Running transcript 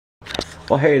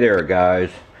Well, hey there guys,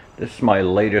 this is my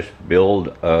latest build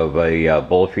of a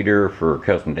bullet feeder for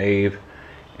Cousin Dave,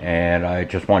 and I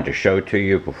just wanted to show it to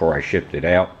you before I shipped it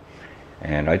out.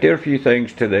 And I did a few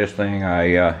things to this thing.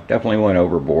 I definitely went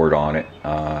overboard on it,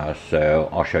 so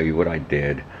I'll show you what I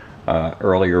did.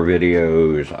 Earlier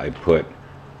videos I put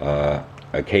a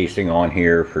casing on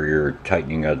here for your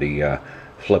tightening of the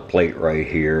flip plate right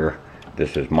here.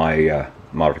 This is my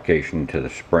modification to the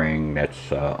spring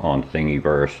that's on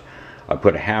Thingiverse. I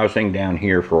put a housing down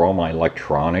here for all my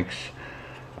electronics.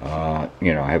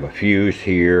 You know, I have a fuse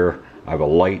here. I have a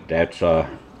light that's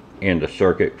in the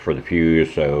circuit for the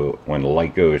fuse, so when the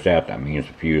light goes out, that means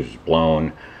the fuse is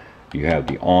blown. You have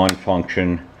the on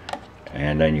function,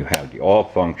 and then you have the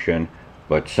off function.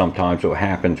 But sometimes what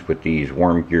happens with these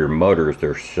worm gear motors,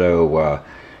 they're so,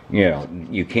 you know,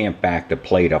 you can't back the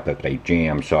plate up if they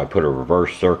jam. So I put a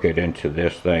reverse circuit into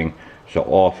this thing. So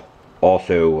off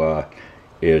also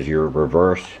is your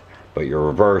reverse, but your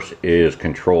reverse is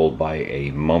controlled by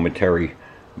a momentary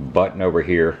button over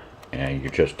here, and you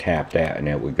just tap that and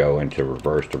it would go into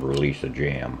reverse to release a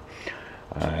jam.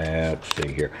 Let's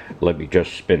see here, let me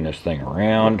just spin this thing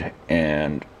around,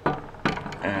 and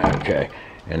okay,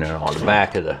 and then on the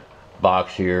back of the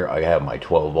box here I have my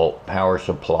 12-volt power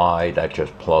supply that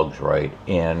just plugs right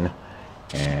in.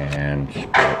 And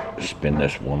spin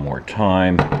this one more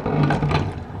time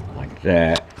like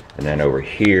that. And then over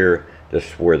here, this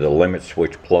is where the limit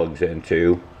switch plugs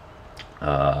into.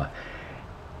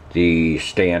 The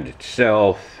stand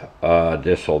itself,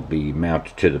 this will be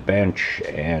mounted to the bench,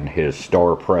 and his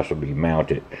star press will be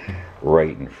mounted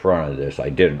right in front of this. I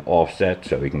did an offset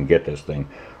so we can get this thing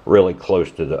really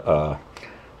close to the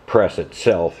press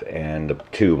itself, and the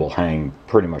tube will hang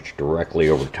pretty much directly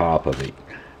over top of it.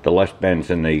 The less bends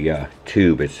in the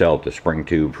tube itself, the spring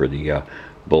tube for the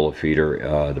bullet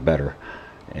feeder, the better.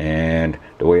 And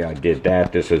the way I did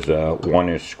that, this is a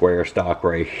 1-inch square stock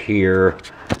right here,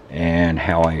 and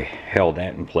how I held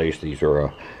that in place, these are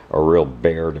a real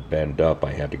bear to bend up.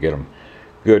 I had to get them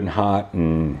good and hot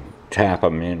and tap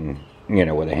them in, you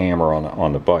know, with a hammer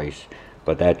on the vise.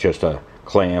 But that's just a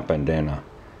clamp, and then a,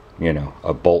 you know,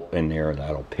 a bolt in there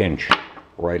that'll pinch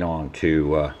right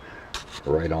onto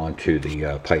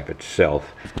the pipe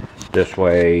itself. This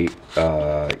way,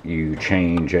 you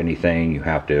change anything, you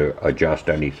have to adjust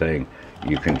anything,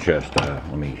 you can just,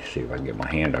 let me see if I can get my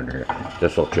hand under here.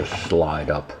 This will just slide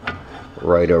up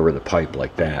right over the pipe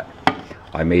like that.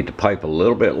 I made the pipe a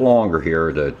little bit longer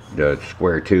here, the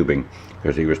square tubing,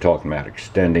 because he was talking about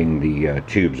extending the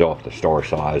tubes off the star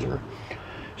sizer.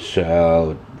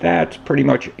 So that's pretty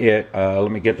much it. Let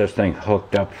me get this thing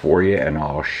hooked up for you, and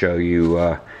I'll show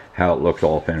you how it looks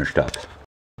all finished up.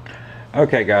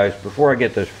 Okay guys, before I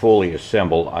get this fully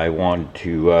assembled, I want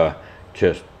to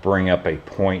just bring up a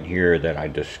point here that I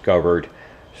discovered.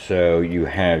 So you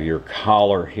have your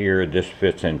collar here. This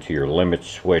fits into your limit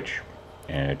switch,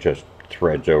 and it just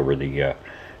threads over the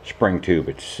spring tube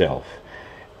itself.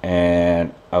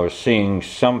 And I was seeing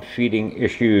some feeding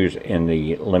issues in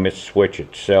the limit switch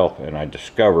itself, and I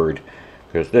discovered,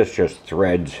 because this just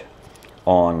threads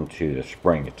onto the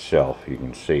spring itself, you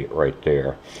can see it right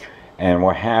there. And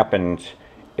what happens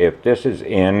if this is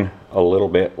in a little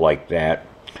bit like that,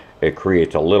 it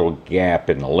creates a little gap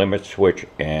in the limit switch,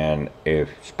 and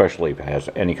especially if it has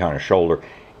any kind of shoulder,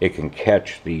 it can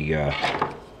catch the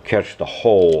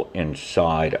hole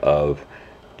inside of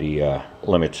the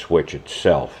limit switch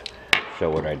itself.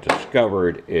 So what I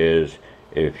discovered is,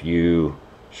 if you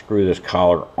screw this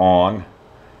collar on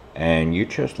and you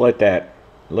just let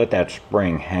that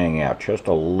spring hang out just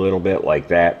a little bit like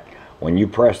that, when you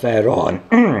press that on,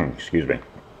 excuse me,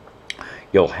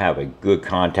 you'll have a good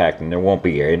contact, and there won't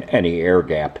be any air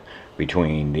gap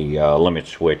between the limit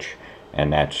switch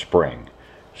and that spring.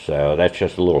 So that's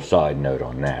just a little side note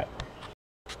on that.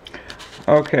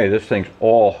 Okay, this thing's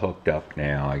all hooked up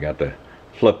now. I got the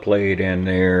flip plate in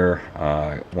there.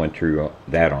 Went through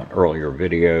that on earlier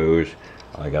videos.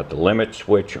 I got the limit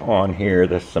switch on here.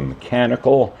 This is some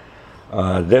mechanical.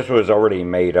 This was already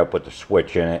made up with the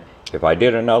switch in it. If I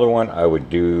did another one, I would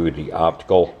do the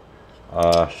optical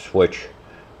switch,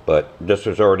 but this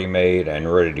was already made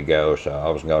and ready to go, so I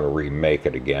was going to remake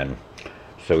it again.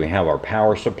 So we have our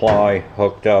power supply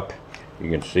hooked up.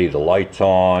 You can see the lights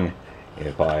on.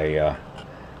 If I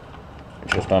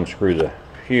just unscrew the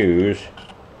fuse,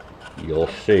 you'll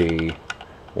see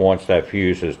once that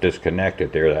fuse is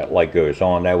disconnected there, that light goes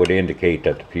on. That would indicate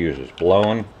that the fuse is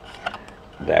blown.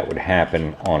 That would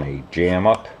happen on a jam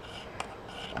up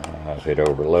if it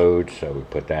overloads. So we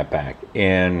put that back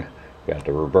in. Got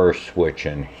the reverse switch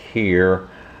in here.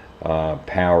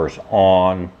 Power's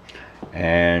on.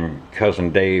 And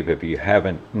Cousin Dave, if you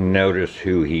haven't noticed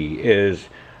who he is,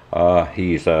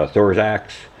 he's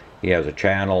Thorzax. He has a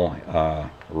channel,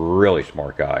 really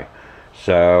smart guy.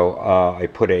 So I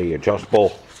put a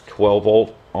adjustable 12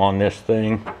 volt on this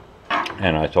thing,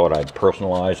 and I thought I'd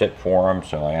personalize it for him,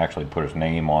 so I actually put his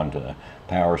name onto the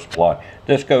power supply.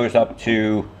 This goes up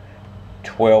to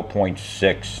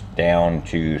 12.6 down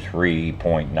to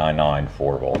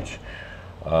 3.994 volts.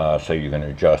 So you can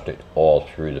adjust it all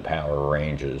through the power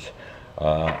ranges.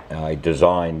 I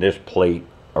designed this plate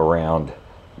around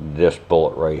this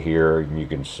bullet right here, and you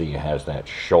can see it has that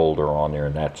shoulder on there,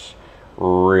 and that's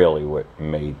really what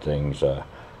made things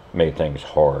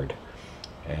hard.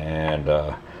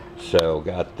 And so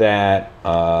got that.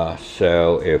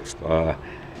 So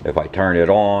if I turn it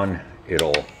on,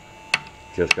 it'll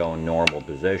just go in normal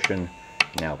position.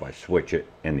 Now if I switch it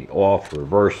in the off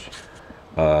reverse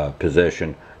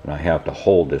position, and I have to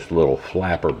hold this little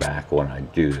flapper back when I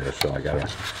do this, so I gotta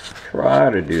try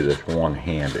to do this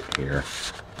one-handed here.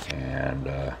 And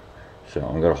so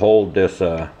I'm gonna hold this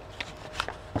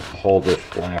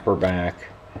flapper back,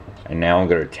 and now I'm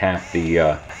gonna tap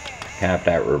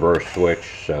that reverse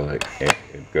switch so that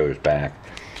it goes back.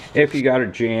 If you got a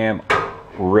jam,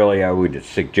 really I would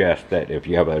suggest that if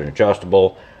you have an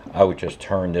adjustable, I would just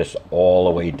turn this all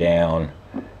the way down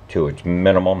to its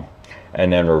minimum,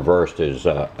 and then reversed is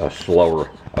a slower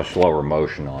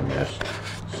motion on this.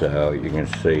 So you can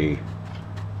see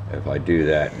if I do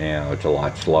that now, it's a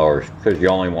lot slower because you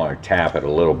only want to tap it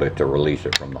a little bit to release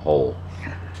it from the hole.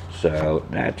 So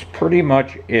that's pretty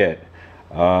much it.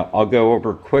 I'll go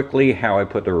over quickly how I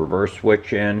put the reverse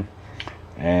switch in,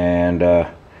 and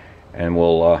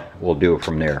we'll do it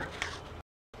from there.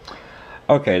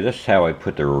 Okay, this is how I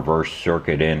put the reverse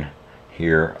circuit in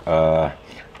here. So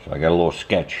I got a little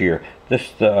sketch here.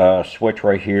 This switch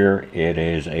right here, it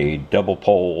is a double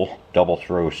pole, double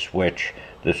throw switch.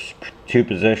 This 2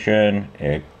 position,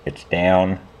 it's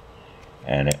down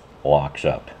and it locks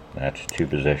up. That's 2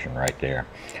 position right there.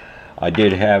 I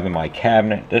did have in my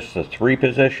cabinet, this is a 3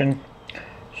 position.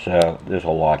 So this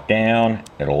will lock down,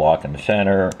 it'll lock in the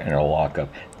center, and it'll lock up.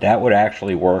 That would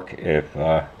actually work if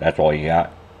that's all you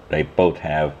got. They both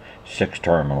have 6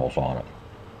 terminals on it.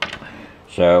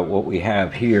 So what we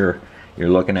have here, you're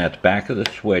looking at the back of the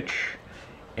switch,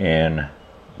 and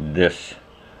the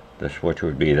switch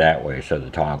would be that way, so the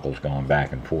toggle's going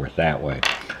back and forth that way.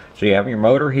 So you have your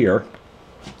motor here,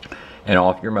 and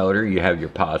off your motor you have your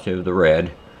positive, the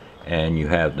red, and you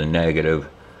have the negative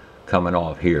coming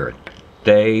off here.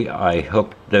 I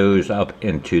hooked those up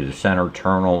into the center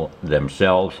terminal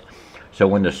themselves, so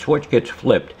when the switch gets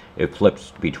flipped, it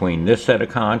flips between this set of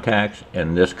contacts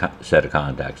and this set of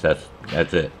contacts.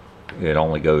 That's it. It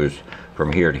only goes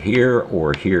from here to here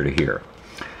or here to here.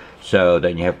 So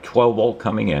then you have 12 volt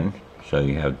coming in, so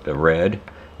you have the red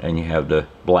and you have the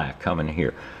black coming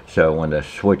here. So when the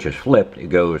switch is flipped, it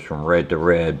goes from red to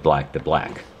red, black to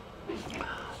black.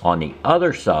 On the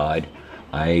other side,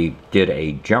 I did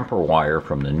a jumper wire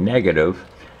from the negative,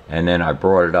 and then I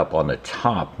brought it up on the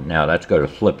top. Now that's going to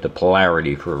flip the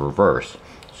polarity for reverse.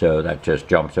 So that just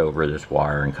jumps over this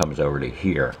wire and comes over to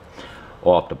here.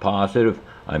 Off the positive,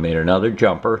 I made another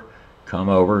jumper, come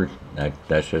over,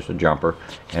 that's just a jumper,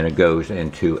 and it goes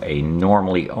into a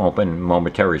normally open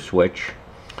momentary switch.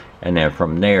 And then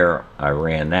from there, I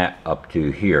ran that up to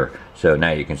here. So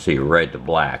now you can see red to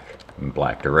black and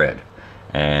black to red.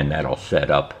 And that'll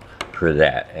set up for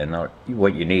that. And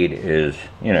what you need is,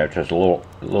 just a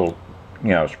little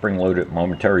spring-loaded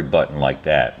momentary button like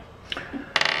that.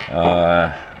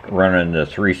 Running the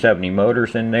 370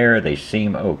 motors in there, they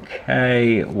seem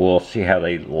okay. We'll see how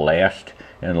they last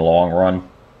in the long run.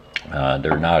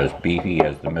 They're not as beefy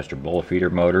as the Mr. Bullet Feeder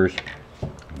motors,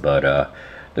 but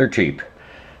they're cheap.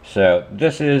 So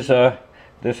this is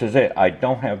it. I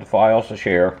don't have the files to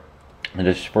share, and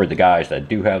this is for the guys that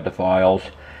do have the files.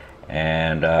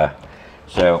 And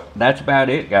so that's about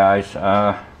it, guys.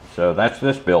 So that's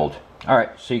this build. All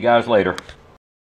right, see you guys later.